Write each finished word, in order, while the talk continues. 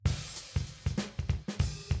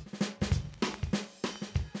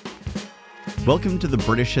Welcome to the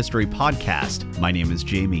British History Podcast. My name is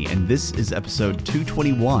Jamie, and this is episode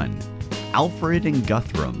 221, Alfred and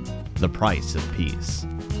Guthrum, The Price of Peace.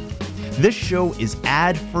 This show is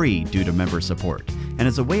ad-free due to member support, and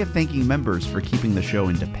as a way of thanking members for keeping the show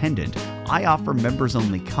independent, I offer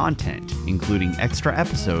members-only content, including extra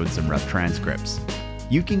episodes and rough transcripts.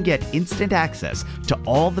 You can get instant access to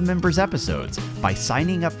all the members' episodes by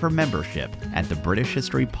signing up for membership at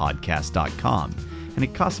thebritishhistorypodcast.com, and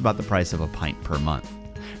it costs about the price of a pint per month.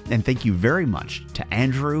 And thank you very much to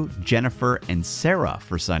Andrew, Jennifer, and Sarah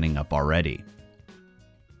for signing up already.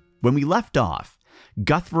 When we left off,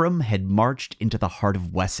 Guthrum had marched into the heart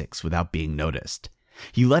of Wessex without being noticed.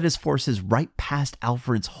 He led his forces right past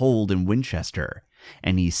Alfred's hold in Winchester,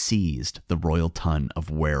 and he seized the royal ton of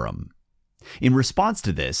Wareham. In response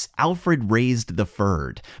to this, Alfred raised the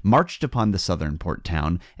Ford, marched upon the southern port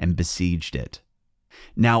town, and besieged it.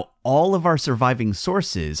 Now, all of our surviving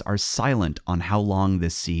sources are silent on how long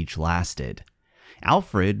this siege lasted.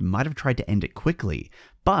 Alfred might have tried to end it quickly,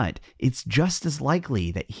 but it's just as likely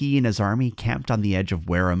that he and his army camped on the edge of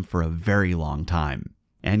Wareham for a very long time,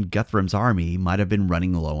 and Guthrum's army might have been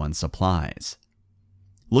running low on supplies.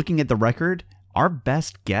 Looking at the record, our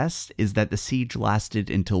best guess is that the siege lasted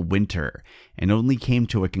until winter, and only came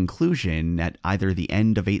to a conclusion at either the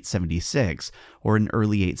end of 876 or in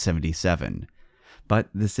early 877. But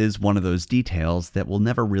this is one of those details that we'll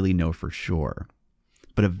never really know for sure.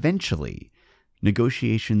 But eventually,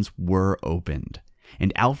 negotiations were opened,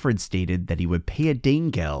 and Alfred stated that he would pay a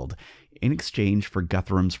Danegeld in exchange for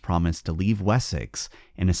Guthrum's promise to leave Wessex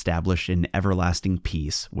and establish an everlasting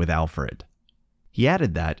peace with Alfred. He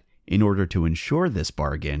added that, in order to ensure this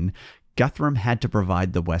bargain, Guthrum had to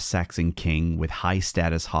provide the West Saxon king with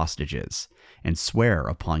high-status hostages and swear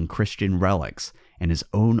upon Christian relics and his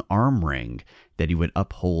own arm ring that he would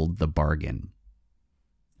uphold the bargain.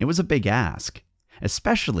 It was a big ask,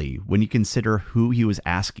 especially when you consider who he was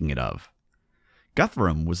asking it of.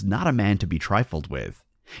 Guthrum was not a man to be trifled with.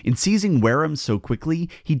 In seizing Wareham so quickly,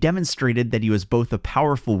 he demonstrated that he was both a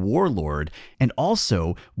powerful warlord and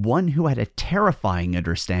also one who had a terrifying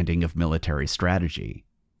understanding of military strategy.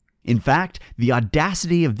 In fact, the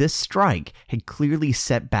audacity of this strike had clearly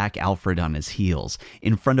set back Alfred on his heels,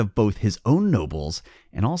 in front of both his own nobles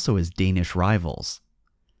and also his Danish rivals.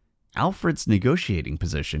 Alfred's negotiating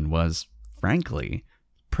position was, frankly,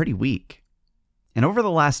 pretty weak. And over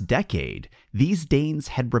the last decade, these Danes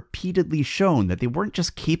had repeatedly shown that they weren't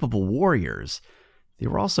just capable warriors, they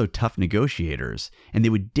were also tough negotiators, and they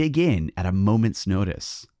would dig in at a moment's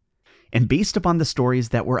notice. And based upon the stories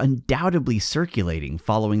that were undoubtedly circulating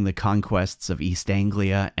following the conquests of East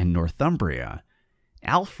Anglia and Northumbria,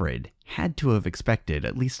 Alfred had to have expected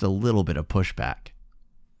at least a little bit of pushback.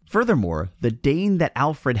 Furthermore, the Dane that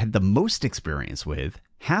Alfred had the most experience with,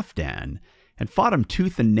 Halfdan, had fought him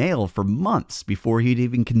tooth and nail for months before he'd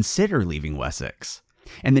even consider leaving Wessex.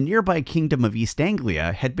 And the nearby kingdom of East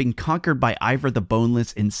Anglia had been conquered by Ivar the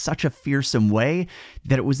Boneless in such a fearsome way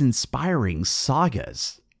that it was inspiring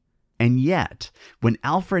sagas. And yet, when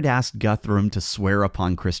Alfred asked Guthrum to swear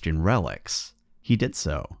upon Christian relics, he did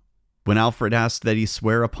so. When Alfred asked that he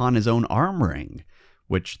swear upon his own arm ring,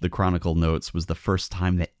 which the Chronicle notes was the first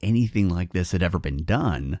time that anything like this had ever been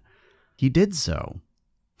done, he did so.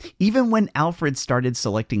 Even when Alfred started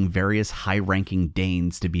selecting various high-ranking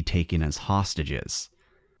Danes to be taken as hostages,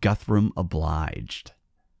 Guthrum obliged.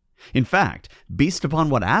 In fact, based upon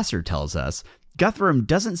what Asser tells us, Guthrum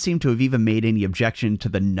doesn't seem to have even made any objection to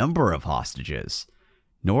the number of hostages,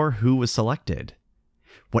 nor who was selected.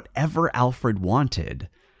 Whatever Alfred wanted,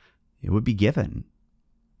 it would be given.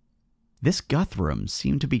 This Guthrum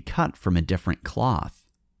seemed to be cut from a different cloth.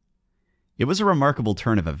 It was a remarkable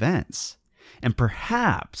turn of events, and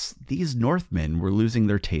perhaps these Northmen were losing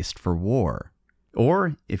their taste for war.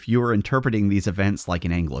 Or, if you were interpreting these events like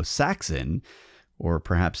an Anglo-Saxon, or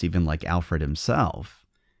perhaps even like Alfred himself,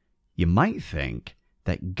 you might think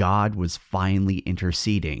that God was finally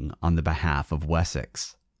interceding on the behalf of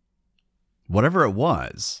Wessex. Whatever it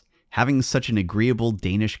was, having such an agreeable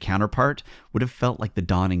Danish counterpart would have felt like the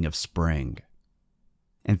dawning of spring.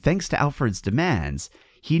 And thanks to Alfred's demands,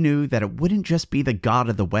 he knew that it wouldn't just be the god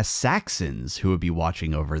of the West Saxons who would be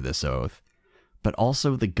watching over this oath, but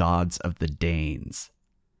also the gods of the Danes.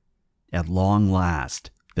 At long last,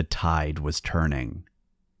 the tide was turning.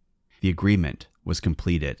 The agreement was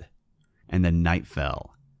completed. And then night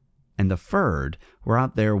fell, and the Fyrd were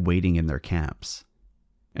out there waiting in their camps.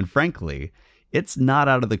 And frankly, it's not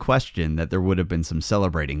out of the question that there would have been some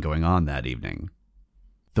celebrating going on that evening.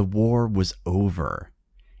 The war was over,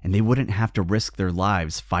 and they wouldn't have to risk their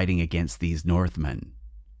lives fighting against these Northmen.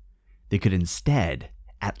 They could instead,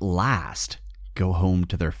 at last, go home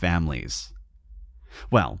to their families.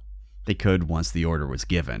 Well, they could once the order was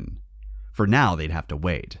given. For now, they'd have to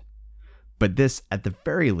wait. But this, at the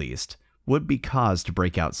very least, would be cause to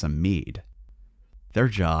break out some mead. Their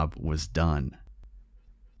job was done.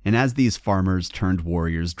 And as these farmers turned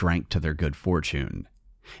warriors drank to their good fortune,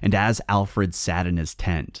 and as Alfred sat in his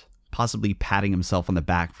tent, possibly patting himself on the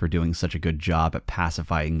back for doing such a good job at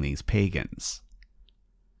pacifying these pagans,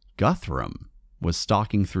 Guthrum was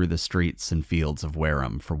stalking through the streets and fields of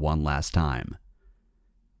Wareham for one last time,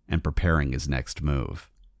 and preparing his next move.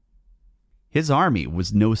 His army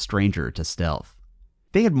was no stranger to stealth.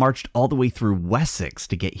 They had marched all the way through Wessex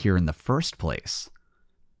to get here in the first place.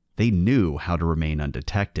 They knew how to remain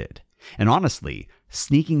undetected, and honestly,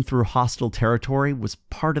 sneaking through hostile territory was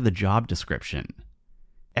part of the job description.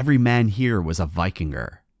 Every man here was a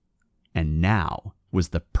Vikinger, and now was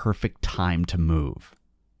the perfect time to move.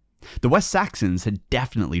 The West Saxons had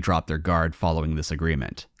definitely dropped their guard following this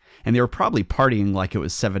agreement, and they were probably partying like it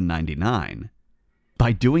was 799.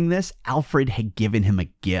 By doing this, Alfred had given him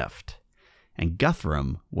a gift, and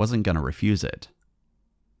Guthrum wasn't going to refuse it.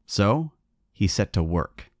 So, he set to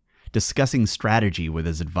work, discussing strategy with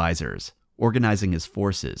his advisors, organizing his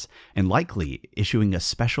forces, and likely issuing a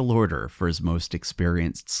special order for his most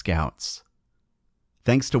experienced scouts.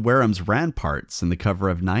 Thanks to Wareham's ramparts and the cover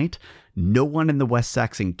of night, no one in the West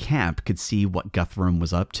Saxon camp could see what Guthrum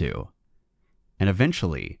was up to. And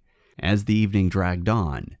eventually, as the evening dragged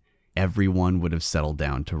on, everyone would have settled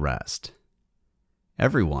down to rest.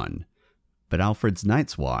 Everyone but Alfred's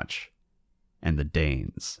Night's Watch and the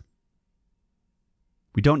Danes.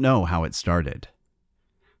 We don't know how it started.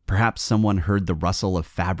 Perhaps someone heard the rustle of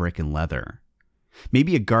fabric and leather.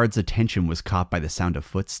 Maybe a guard's attention was caught by the sound of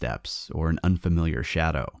footsteps or an unfamiliar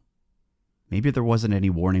shadow. Maybe there wasn't any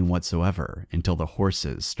warning whatsoever until the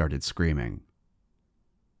horses started screaming.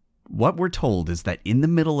 What we're told is that in the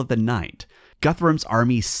middle of the night, Guthrum's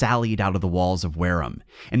army sallied out of the walls of Wareham,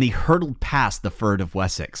 and they hurtled past the Ford of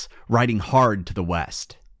Wessex, riding hard to the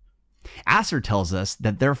west. Asser tells us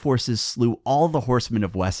that their forces slew all the horsemen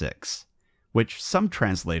of Wessex, which some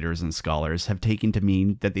translators and scholars have taken to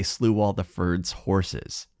mean that they slew all the Ford's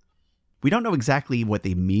horses. We don't know exactly what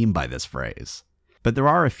they mean by this phrase, but there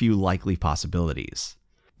are a few likely possibilities.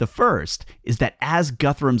 The first is that as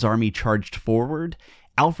Guthrum's army charged forward,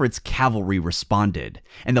 Alfred's cavalry responded,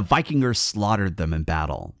 and the Vikingers slaughtered them in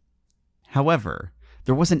battle. However,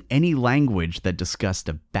 there wasn't any language that discussed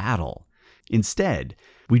a battle. Instead,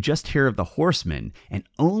 we just hear of the horsemen, and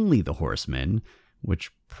only the horsemen,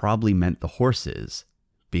 which probably meant the horses,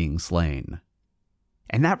 being slain.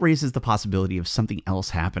 And that raises the possibility of something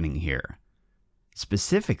else happening here.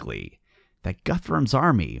 Specifically, that Guthrum's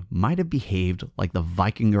army might have behaved like the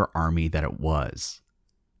Vikinger army that it was.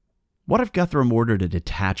 What if Guthrum ordered a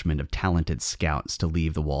detachment of talented scouts to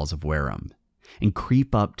leave the walls of Wareham and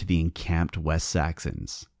creep up to the encamped West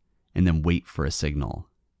Saxons, and then wait for a signal?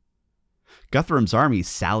 Guthrum's army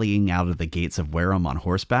sallying out of the gates of Wareham on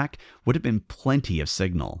horseback would have been plenty of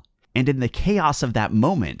signal, and in the chaos of that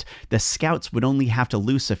moment, the scouts would only have to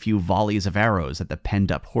loose a few volleys of arrows at the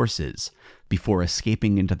penned-up horses before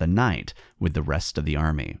escaping into the night with the rest of the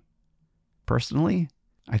army. Personally,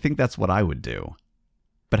 I think that's what I would do.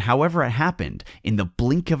 But however it happened, in the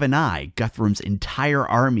blink of an eye, Guthrum's entire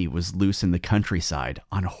army was loose in the countryside,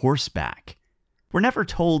 on horseback. We're never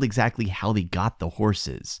told exactly how they got the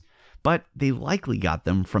horses, but they likely got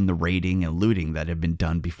them from the raiding and looting that had been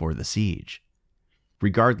done before the siege.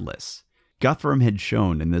 Regardless, Guthrum had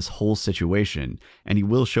shown in this whole situation, and he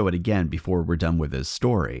will show it again before we're done with his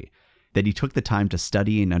story, that he took the time to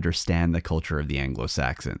study and understand the culture of the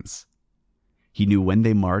Anglo-Saxons. He knew when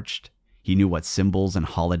they marched, he knew what symbols and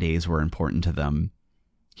holidays were important to them,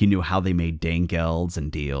 he knew how they made dangelds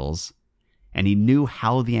and deals, and he knew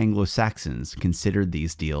how the Anglo-Saxons considered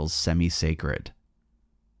these deals semi-sacred.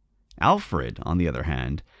 Alfred, on the other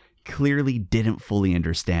hand, clearly didn't fully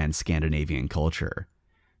understand Scandinavian culture,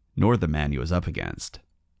 nor the man he was up against.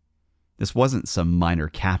 This wasn't some minor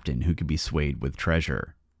captain who could be swayed with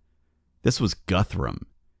treasure. This was Guthrum,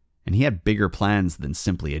 and he had bigger plans than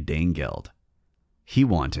simply a Danegeld. He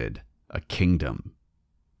wanted a kingdom.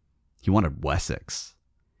 He wanted Wessex,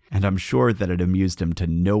 and I'm sure that it amused him to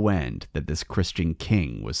no end that this Christian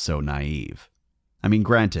king was so naive. I mean,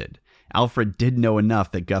 granted, Alfred did know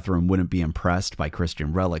enough that Guthrum wouldn't be impressed by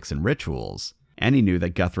Christian relics and rituals, and he knew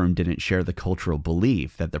that Guthrum didn't share the cultural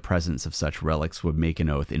belief that the presence of such relics would make an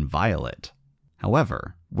oath inviolate.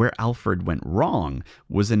 However, where Alfred went wrong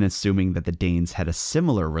was in assuming that the Danes had a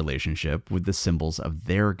similar relationship with the symbols of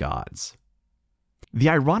their gods. The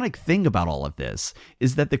ironic thing about all of this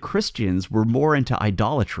is that the Christians were more into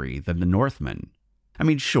idolatry than the Northmen. I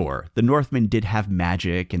mean, sure, the Northmen did have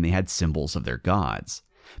magic and they had symbols of their gods,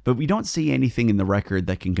 but we don't see anything in the record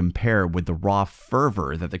that can compare with the raw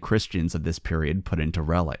fervor that the Christians of this period put into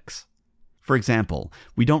relics. For example,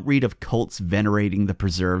 we don't read of cults venerating the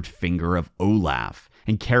preserved finger of Olaf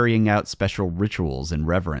and carrying out special rituals in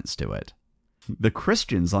reverence to it. The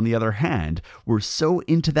Christians, on the other hand, were so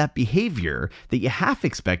into that behavior that you half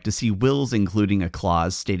expect to see wills including a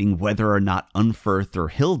clause stating whether or not Unferth or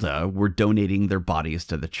Hilda were donating their bodies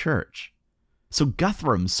to the church. So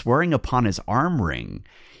Guthrum swearing upon his arm ring,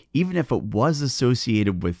 even if it was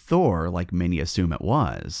associated with Thor, like many assume it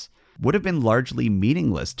was, would have been largely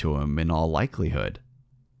meaningless to him in all likelihood.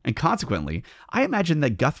 And consequently, I imagine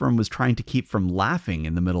that Guthrum was trying to keep from laughing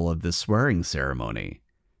in the middle of this swearing ceremony.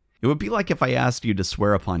 It would be like if I asked you to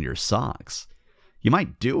swear upon your socks. You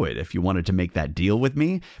might do it if you wanted to make that deal with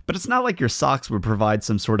me, but it's not like your socks would provide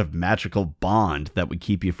some sort of magical bond that would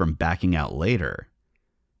keep you from backing out later.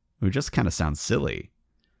 It would just kind of sound silly.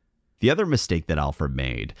 The other mistake that Alfred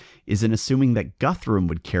made is in assuming that Guthrum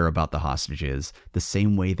would care about the hostages the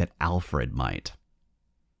same way that Alfred might.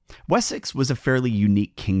 Wessex was a fairly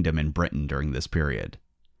unique kingdom in Britain during this period,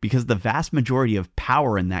 because the vast majority of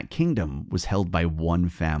power in that kingdom was held by one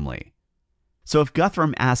family. So if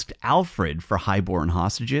Guthrum asked Alfred for highborn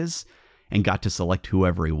hostages and got to select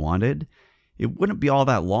whoever he wanted, it wouldn't be all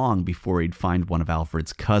that long before he'd find one of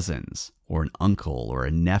Alfred's cousins, or an uncle, or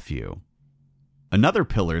a nephew. Another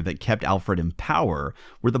pillar that kept Alfred in power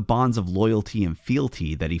were the bonds of loyalty and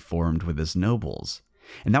fealty that he formed with his nobles,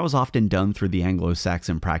 and that was often done through the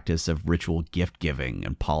Anglo-Saxon practice of ritual gift-giving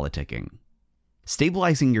and politicking.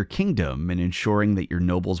 Stabilizing your kingdom and ensuring that your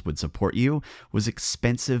nobles would support you was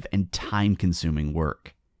expensive and time-consuming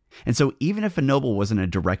work. And so even if a noble wasn't a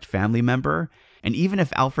direct family member, and even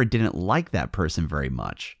if Alfred didn't like that person very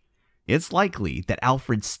much, it's likely that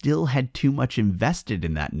Alfred still had too much invested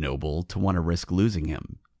in that noble to want to risk losing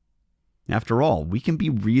him. After all, we can be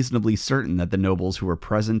reasonably certain that the nobles who were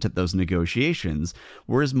present at those negotiations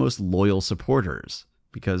were his most loyal supporters,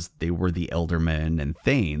 because they were the ealdormen and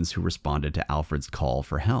thanes who responded to Alfred's call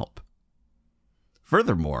for help.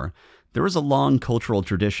 Furthermore, there was a long cultural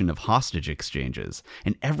tradition of hostage exchanges,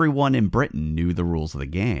 and everyone in Britain knew the rules of the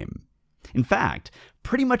game. In fact,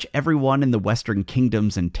 pretty much everyone in the Western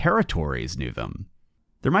kingdoms and territories knew them.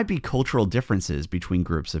 There might be cultural differences between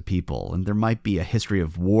groups of people, and there might be a history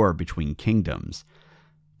of war between kingdoms,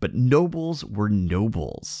 but nobles were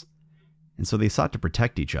nobles, and so they sought to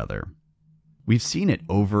protect each other. We've seen it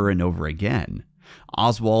over and over again.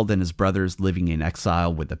 Oswald and his brothers living in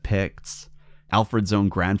exile with the Picts, Alfred's own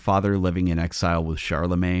grandfather living in exile with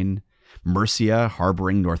Charlemagne, Mercia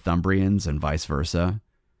harboring Northumbrians and vice versa.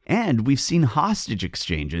 And we've seen hostage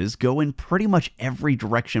exchanges go in pretty much every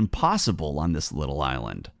direction possible on this little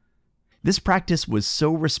island. This practice was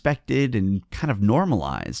so respected and kind of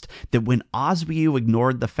normalized that when Oswiu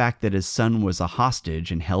ignored the fact that his son was a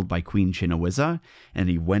hostage and held by Queen Chinawiza, and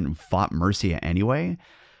he went and fought Mercia anyway,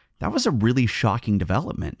 that was a really shocking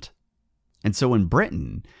development. And so in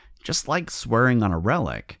Britain, just like swearing on a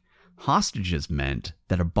relic, hostages meant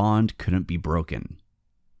that a bond couldn't be broken.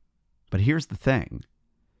 But here's the thing.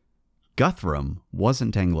 Guthrum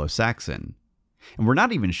wasn't Anglo-Saxon, and we're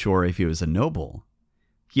not even sure if he was a noble.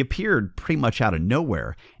 He appeared pretty much out of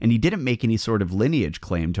nowhere, and he didn't make any sort of lineage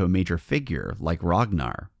claim to a major figure like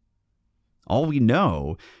Ragnar. All we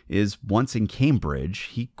know is once in Cambridge,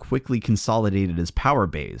 he quickly consolidated his power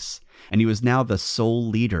base, and he was now the sole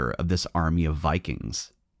leader of this army of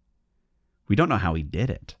Vikings. We don't know how he did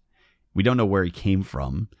it. We don't know where he came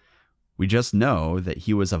from. We just know that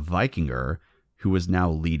he was a Vikinger who was now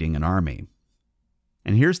leading an army.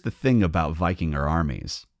 And here's the thing about Vikinger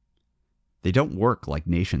armies. They don't work like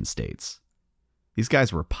nation states. These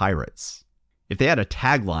guys were pirates. If they had a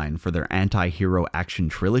tagline for their anti-hero action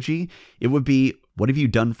trilogy, it would be, "What have you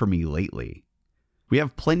done for me lately?" We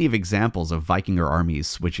have plenty of examples of Vikinger armies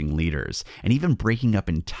switching leaders, and even breaking up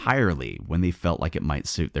entirely when they felt like it might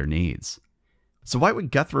suit their needs. So why would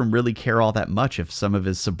Guthrum really care all that much if some of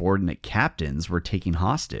his subordinate captains were taken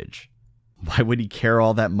hostage? Why would he care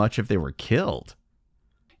all that much if they were killed?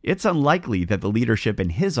 It's unlikely that the leadership in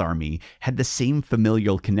his army had the same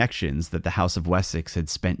familial connections that the House of Wessex had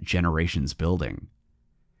spent generations building.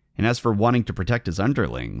 And as for wanting to protect his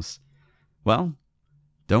underlings, well,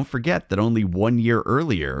 don't forget that only 1 year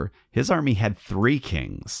earlier, his army had 3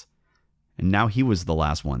 kings, and now he was the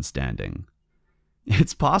last one standing.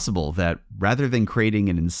 It's possible that rather than creating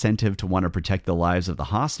an incentive to want to protect the lives of the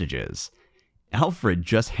hostages, Alfred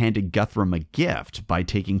just handed Guthrum a gift by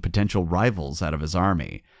taking potential rivals out of his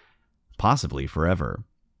army, possibly forever.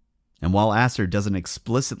 And while Asser doesn't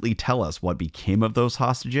explicitly tell us what became of those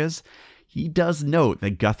hostages, he does note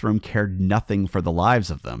that Guthrum cared nothing for the lives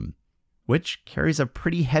of them, which carries a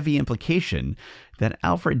pretty heavy implication that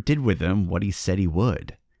Alfred did with them what he said he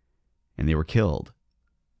would, and they were killed.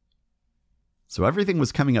 So everything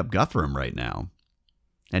was coming up Guthrum right now.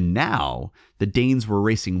 And now, the Danes were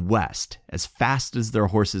racing west as fast as their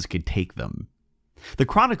horses could take them. The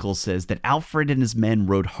Chronicle says that Alfred and his men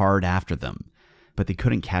rode hard after them, but they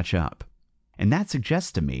couldn't catch up. And that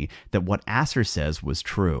suggests to me that what Asser says was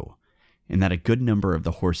true, and that a good number of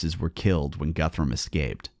the horses were killed when Guthrum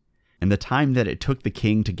escaped. And the time that it took the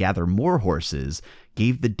king to gather more horses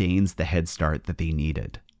gave the Danes the head start that they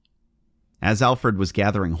needed. As Alfred was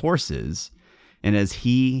gathering horses, and as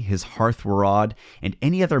he, his Hearthrod, and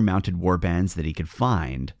any other mounted warbands that he could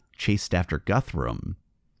find chased after Guthrum,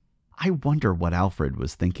 I wonder what Alfred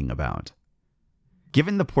was thinking about.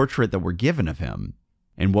 Given the portrait that we're given of him,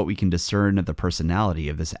 and what we can discern of the personality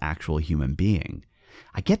of this actual human being,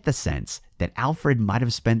 I get the sense that Alfred might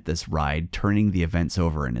have spent this ride turning the events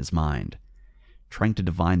over in his mind, trying to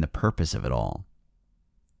divine the purpose of it all.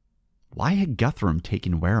 Why had Guthrum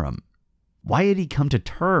taken Wareham? Why had he come to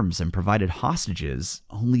terms and provided hostages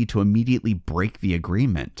only to immediately break the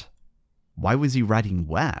agreement? Why was he riding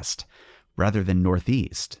west rather than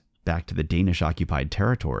northeast, back to the Danish-occupied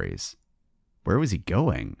territories? Where was he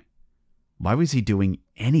going? Why was he doing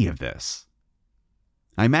any of this?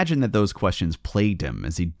 I imagine that those questions plagued him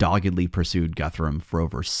as he doggedly pursued Guthrum for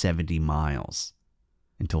over 70 miles,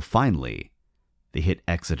 until finally they hit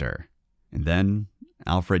Exeter, and then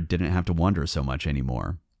Alfred didn't have to wonder so much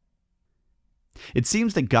anymore. It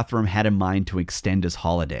seems that Guthrum had in mind to extend his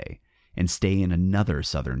holiday and stay in another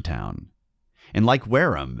southern town. And like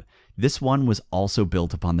Wareham, this one was also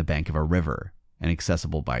built upon the bank of a river and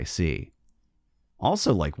accessible by sea.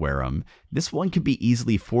 Also like Wareham, this one could be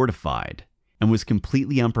easily fortified and was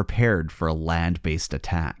completely unprepared for a land-based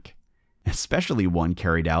attack, especially one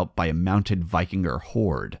carried out by a mounted Vikinger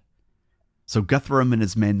horde. So Guthrum and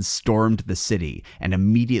his men stormed the city and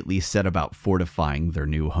immediately set about fortifying their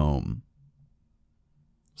new home.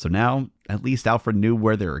 So now, at least Alfred knew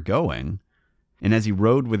where they were going, and as he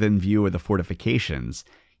rode within view of the fortifications,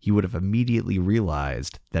 he would have immediately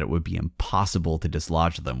realized that it would be impossible to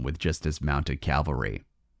dislodge them with just his mounted cavalry.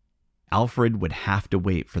 Alfred would have to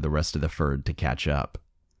wait for the rest of the Fyrd to catch up,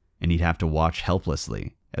 and he'd have to watch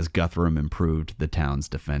helplessly as Guthrum improved the town's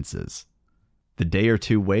defenses. The day or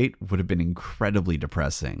two wait would have been incredibly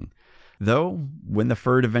depressing, though when the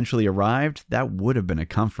Fyrd eventually arrived, that would have been a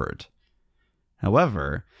comfort.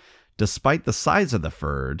 However, despite the size of the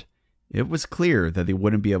Fyrd, it was clear that they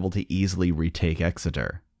wouldn't be able to easily retake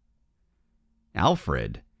Exeter.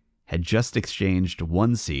 Alfred had just exchanged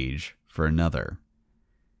one siege for another,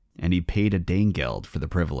 and he paid a Danegeld for the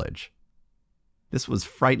privilege. This was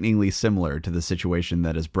frighteningly similar to the situation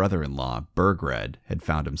that his brother-in-law, Burgred, had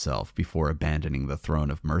found himself before abandoning the throne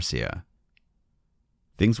of Mercia.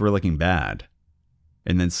 Things were looking bad,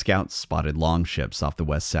 and then scouts spotted longships off the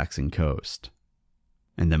West Saxon coast.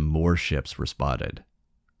 And then more ships were spotted,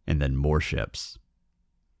 and then more ships.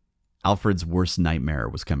 Alfred's worst nightmare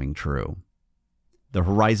was coming true. The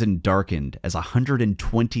horizon darkened as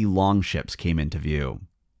 120 longships came into view.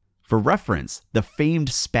 For reference, the famed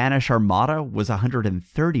Spanish Armada was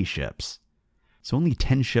 130 ships, so only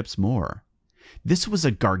 10 ships more. This was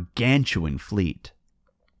a gargantuan fleet.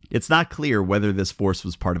 It's not clear whether this force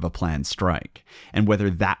was part of a planned strike, and whether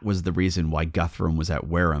that was the reason why Guthrum was at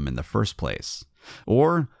Wareham in the first place,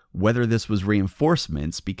 or whether this was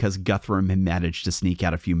reinforcements because Guthrum had managed to sneak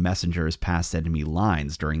out a few messengers past enemy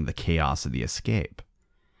lines during the chaos of the escape.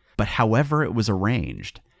 But however it was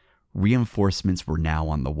arranged, reinforcements were now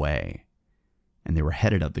on the way, and they were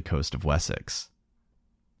headed up the coast of Wessex.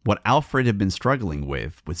 What Alfred had been struggling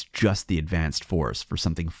with was just the advanced force for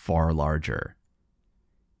something far larger.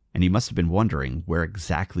 And he must have been wondering where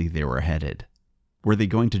exactly they were headed. Were they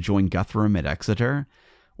going to join Guthrum at Exeter,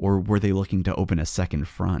 or were they looking to open a second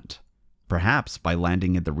front, perhaps by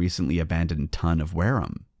landing at the recently abandoned Tun of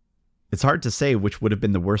Wareham? It's hard to say which would have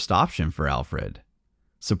been the worst option for Alfred.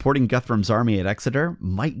 Supporting Guthrum's army at Exeter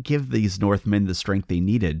might give these Northmen the strength they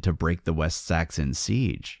needed to break the West Saxon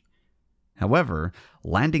siege. However,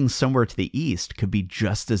 landing somewhere to the east could be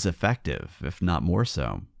just as effective, if not more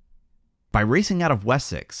so. By racing out of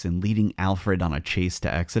Wessex and leading Alfred on a chase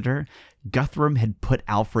to Exeter, Guthrum had put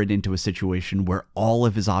Alfred into a situation where all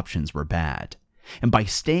of his options were bad. And by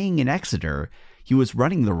staying in Exeter, he was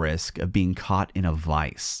running the risk of being caught in a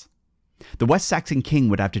vice. The West Saxon king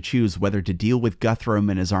would have to choose whether to deal with Guthrum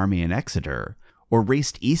and his army in Exeter, or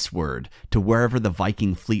race eastward to wherever the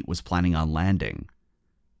Viking fleet was planning on landing.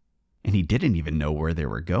 And he didn't even know where they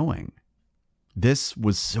were going. This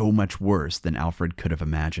was so much worse than Alfred could have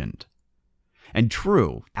imagined. And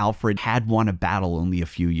true, Alfred had won a battle only a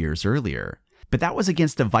few years earlier, but that was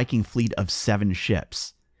against a Viking fleet of 7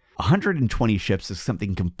 ships. 120 ships is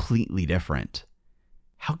something completely different.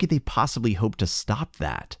 How could they possibly hope to stop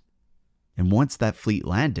that? And once that fleet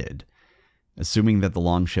landed, assuming that the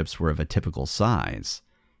longships were of a typical size,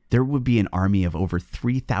 there would be an army of over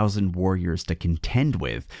 3,000 warriors to contend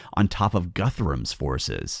with on top of Guthrum's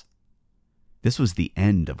forces. This was the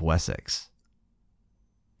end of Wessex.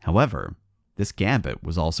 However, this gambit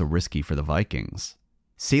was also risky for the Vikings.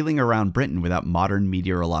 Sailing around Britain without modern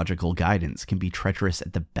meteorological guidance can be treacherous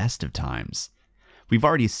at the best of times. We've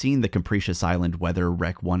already seen the Capricious Island weather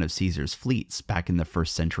wreck one of Caesar's fleets back in the 1st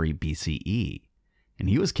century BCE, and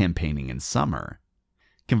he was campaigning in summer.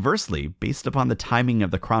 Conversely, based upon the timing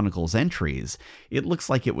of the Chronicle's entries, it looks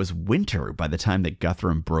like it was winter by the time that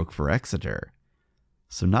Guthrum broke for Exeter.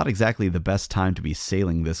 So not exactly the best time to be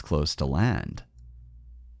sailing this close to land.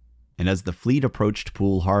 And as the fleet approached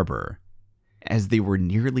Poole Harbor, as they were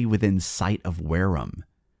nearly within sight of Wareham,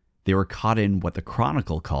 they were caught in what the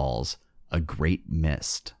Chronicle calls a great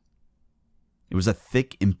mist. It was a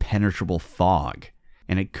thick, impenetrable fog,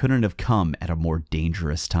 and it couldn't have come at a more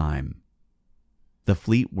dangerous time. The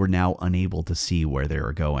fleet were now unable to see where they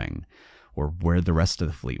were going, or where the rest of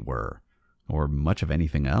the fleet were, or much of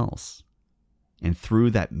anything else. And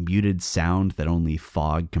through that muted sound that only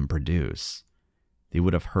fog can produce, they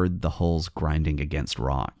would have heard the hulls grinding against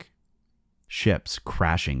rock, ships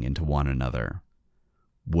crashing into one another,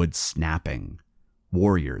 wood snapping,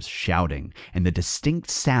 warriors shouting, and the distinct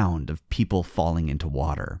sound of people falling into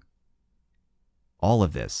water. All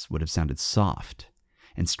of this would have sounded soft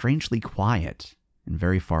and strangely quiet and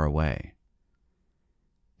very far away,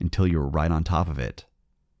 until you were right on top of it,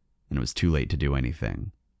 and it was too late to do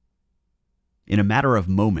anything. In a matter of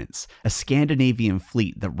moments, a Scandinavian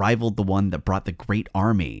fleet that rivaled the one that brought the Great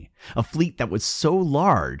Army, a fleet that was so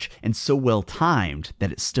large and so well timed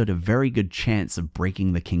that it stood a very good chance of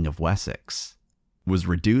breaking the King of Wessex, was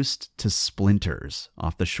reduced to splinters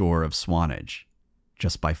off the shore of Swanage,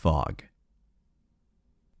 just by fog.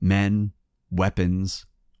 Men, weapons,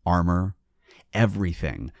 armor,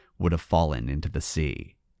 everything would have fallen into the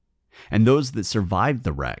sea, and those that survived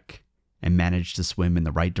the wreck and managed to swim in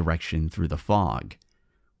the right direction through the fog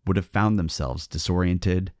would have found themselves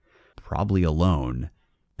disoriented, probably alone,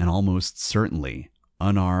 and almost certainly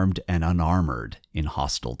unarmed and unarmored in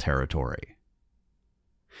hostile territory.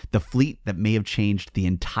 The fleet that may have changed the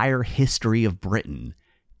entire history of Britain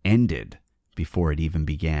ended before it even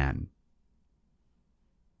began.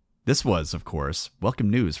 This was, of course,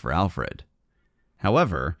 welcome news for Alfred.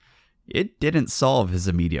 However, it didn't solve his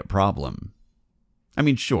immediate problem. I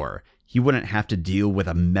mean, sure, he wouldn't have to deal with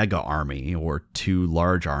a mega army or 2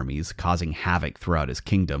 large armies causing havoc throughout his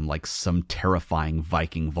kingdom like some terrifying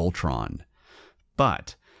Viking Voltron.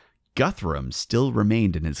 But Guthrum still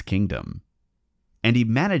remained in his kingdom. And he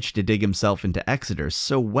managed to dig himself into Exeter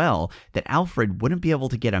so well that Alfred wouldn't be able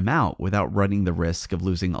to get him out without running the risk of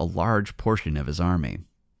losing a large portion of his army.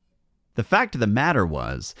 The fact of the matter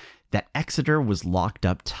was that Exeter was locked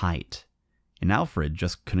up tight, and Alfred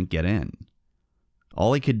just couldn't get in.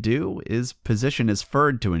 All he could do is position his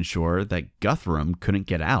fyrd to ensure that Guthrum couldn't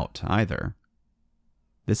get out either.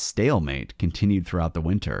 This stalemate continued throughout the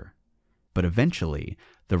winter, but eventually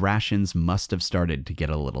the rations must have started to get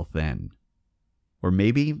a little thin. Or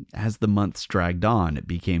maybe, as the months dragged on, it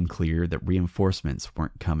became clear that reinforcements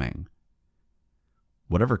weren't coming.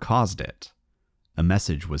 Whatever caused it, a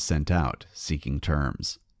message was sent out seeking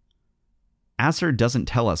terms. Asser doesn't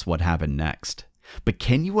tell us what happened next, but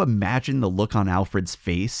can you imagine the look on Alfred's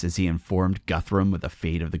face as he informed Guthrum of the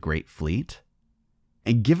fate of the Great Fleet?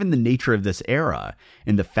 And given the nature of this era,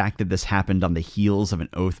 and the fact that this happened on the heels of an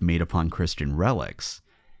oath made upon Christian relics,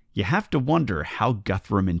 you have to wonder how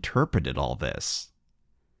Guthrum interpreted all this.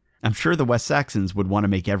 I'm sure the West Saxons would want to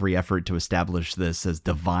make every effort to establish this as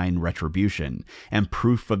divine retribution and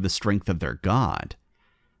proof of the strength of their god,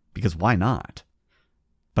 because why not?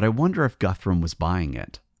 But I wonder if Guthrum was buying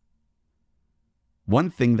it.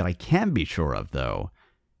 One thing that I can be sure of, though,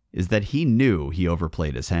 is that he knew he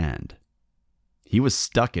overplayed his hand. He was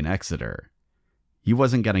stuck in Exeter. He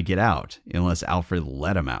wasn't going to get out unless Alfred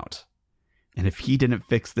let him out. And if he didn't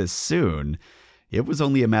fix this soon, it was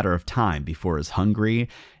only a matter of time before his hungry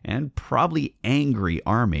and probably angry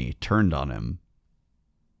army turned on him.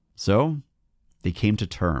 So, they came to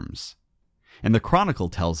terms. And the Chronicle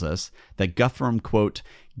tells us that Guthrum, quote,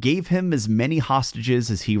 gave him as many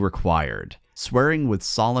hostages as he required, swearing with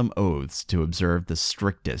solemn oaths to observe the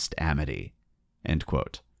strictest amity, end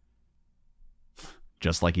quote.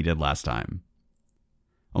 Just like he did last time.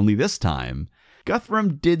 Only this time,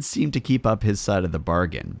 Guthrum did seem to keep up his side of the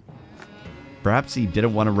bargain. Perhaps he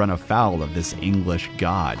didn't want to run afoul of this English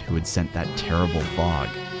god who had sent that terrible fog.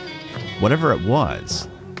 Whatever it was,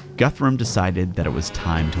 Guthrum decided that it was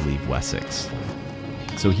time to leave Wessex.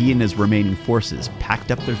 So he and his remaining forces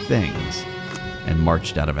packed up their things and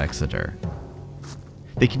marched out of Exeter.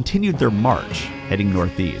 They continued their march, heading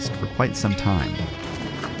northeast for quite some time.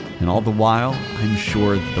 And all the while, I'm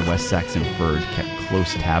sure that the West Saxon Fyrd kept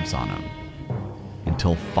close tabs on him.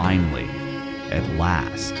 Until finally, at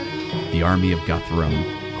last, the army of Guthrum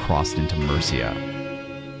crossed into Mercia.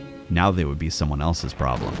 Now they would be someone else's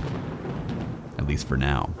problem. At least for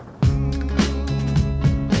now.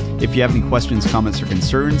 If you have any questions, comments, or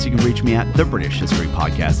concerns, you can reach me at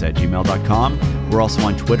thebritishhistorypodcast@gmail.com. We're also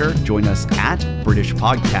on Twitter. Join us at British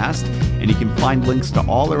Podcast, and you can find links to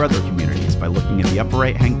all our other communities by looking at the upper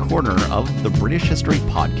right-hand corner of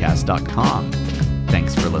thebritishhistorypodcast.com.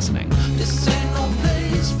 Thanks for listening. This ain't no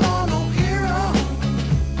place for